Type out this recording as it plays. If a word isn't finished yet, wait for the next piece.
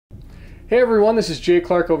Hey everyone, this is Jay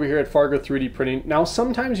Clark over here at Fargo 3D Printing. Now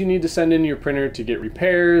sometimes you need to send in your printer to get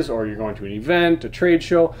repairs, or you're going to an event, a trade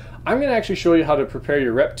show. I'm going to actually show you how to prepare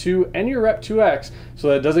your Rep 2 and your Rep 2X so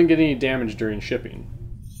that it doesn't get any damage during shipping.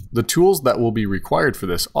 The tools that will be required for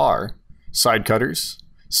this are side cutters,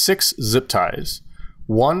 6 zip ties,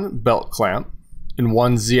 1 belt clamp, and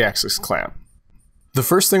 1 Z-axis clamp. The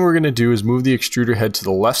first thing we're going to do is move the extruder head to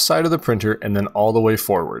the left side of the printer and then all the way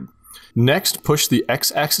forward. Next, push the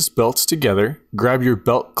X-axis belts together, grab your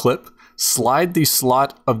belt clip, slide the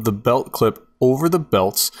slot of the belt clip over the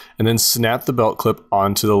belts, and then snap the belt clip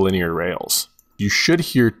onto the linear rails. You should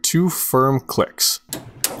hear 2 firm clicks.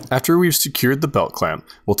 After we've secured the belt clamp,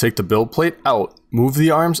 we'll take the build plate out, move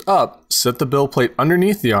the arms up, set the build plate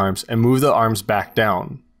underneath the arms, and move the arms back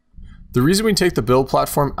down. The reason we take the build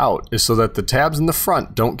platform out is so that the tabs in the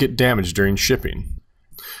front don't get damaged during shipping.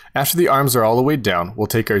 After the arms are all the way down, we'll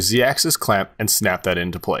take our Z-axis clamp and snap that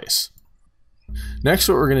into place. Next,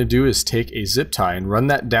 what we're going to do is take a zip tie and run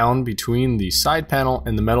that down between the side panel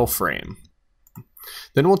and the metal frame.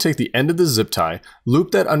 Then we'll take the end of the zip tie,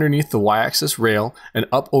 loop that underneath the Y-axis rail, and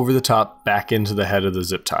up over the top back into the head of the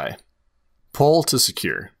zip tie. Pull to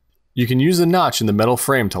secure. You can use a notch in the metal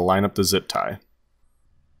frame to line up the zip tie.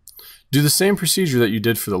 Do the same procedure that you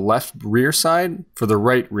did for the left rear side for the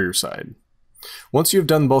right rear side. Once you have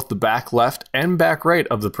done both the back left and back right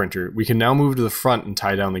of the printer, we can now move to the front and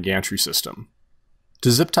tie down the gantry system.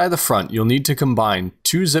 To zip tie the front, you'll need to combine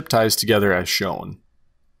 2 zip ties together as shown.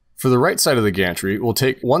 For the right side of the gantry, we'll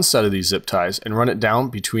take one set of these zip ties and run it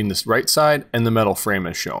down between the right side and the metal frame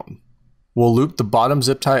as shown. We'll loop the bottom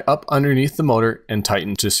zip tie up underneath the motor and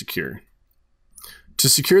tighten to secure. To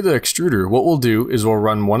secure the extruder, what we'll do is we'll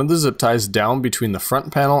run one of the zip ties down between the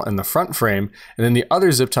front panel and the front frame, and then the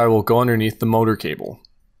other zip tie will go underneath the motor cable.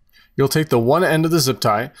 You'll take the one end of the zip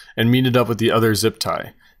tie and meet it up with the other zip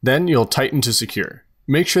tie. Then you'll tighten to secure.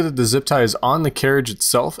 Make sure that the zip tie is on the carriage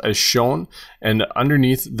itself as shown and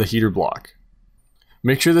underneath the heater block.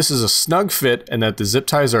 Make sure this is a snug fit and that the zip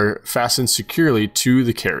ties are fastened securely to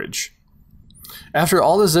the carriage. After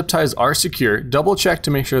all the zip ties are secure, double check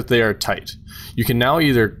to make sure that they are tight. You can now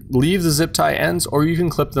either leave the zip tie ends or you can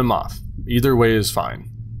clip them off. Either way is fine.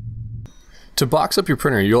 To box up your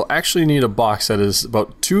printer, you'll actually need a box that is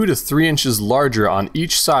about 2 to 3 inches larger on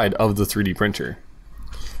each side of the 3D printer.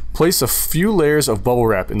 Place a few layers of bubble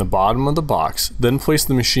wrap in the bottom of the box, then place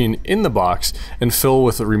the machine in the box and fill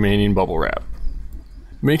with the remaining bubble wrap.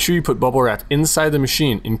 Make sure you put bubble wrap inside the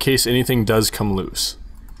machine in case anything does come loose.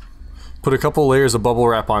 Put a couple layers of bubble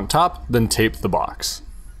wrap on top, then tape the box.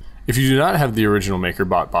 If you do not have the original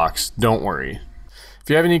MakerBot box, don't worry. If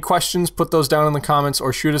you have any questions, put those down in the comments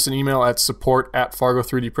or shoot us an email at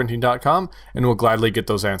support@fargo3dprinting.com and we'll gladly get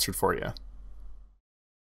those answered for you.